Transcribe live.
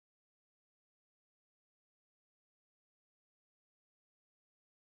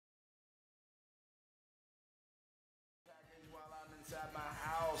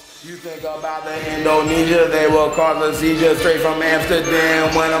You think about the Indonesia, they will cause a seizure straight from Amsterdam.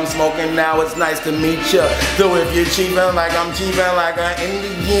 When I'm smoking now, it's nice to meet ya. So if you're cheapin' like I'm cheapin' like an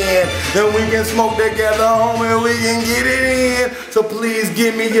Indian, then we can smoke together, homie, we can get it in. So please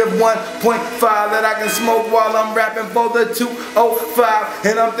give me your 1.5 that I can smoke while I'm rapping for the 205.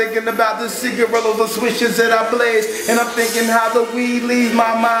 And I'm thinking about the cigarillos, the swishes that I blaze. And I'm thinking how the weed leaves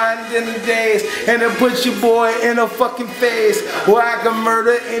my mind in the days. And it puts your boy in a fucking phase where I can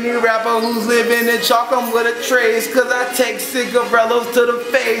murder any rapper who's living in chalk 'em with a trace. Cause I take cigarillos to the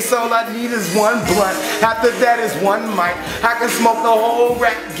face. All I need is one blunt. After that is one mic. I can smoke the whole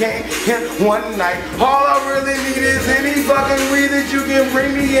rap game in one night. All I really need is any fucking weed that you can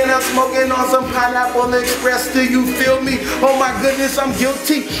bring me in. I'm smoking on some Pineapple Express. Do you feel me? Oh my goodness, I'm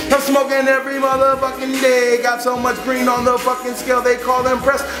guilty. I'm smoking every motherfucking day. Got so much green on the fucking scale they call them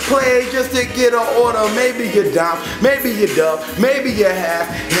press play just to get an order. Maybe you're down, maybe you're dub, maybe you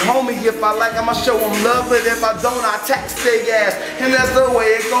have. Homie, if I like them, I show them love, but if I don't, I tax their ass. And that's the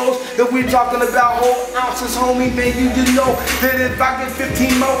way it goes. If we talking about whole ounces, homie, then you just know that if I get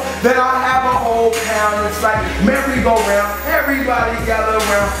 15 more, then I'll have a whole pound. It's like merry-go-round, everybody gather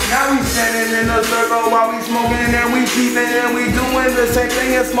around. Now we standing in a circle while we smoking and we keeping and we doing the same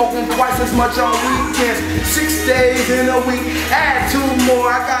thing and smoking twice as much on weekends. 6 days in a week, add 2 more,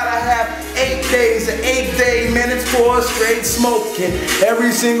 I gotta have 8 days, an 8-day minutes for straight smoking.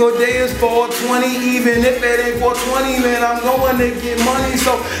 Every single day is 420, even if it ain't 420, man, I'm going to get money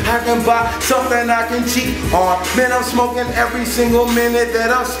so I can buy something I can cheat on. Man, I'm smoking every single minute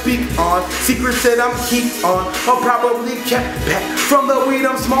that I speak on. Secrets that I'm keep on, I'll probably kept back from the weed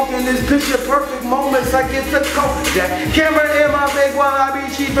I'm smoking. This picture perfect moments, I get the Kodak camera in my face while I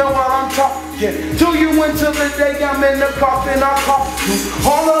be cheaping while I'm talking to you until the day I'm in the coffin. I call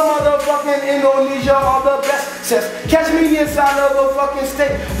all the motherfucking Indonesia, all the best sets. Catch me inside of a fucking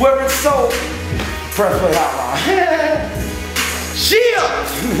state where it's so press play outline. Shield!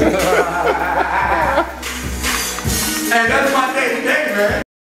 And that's my day to day, man.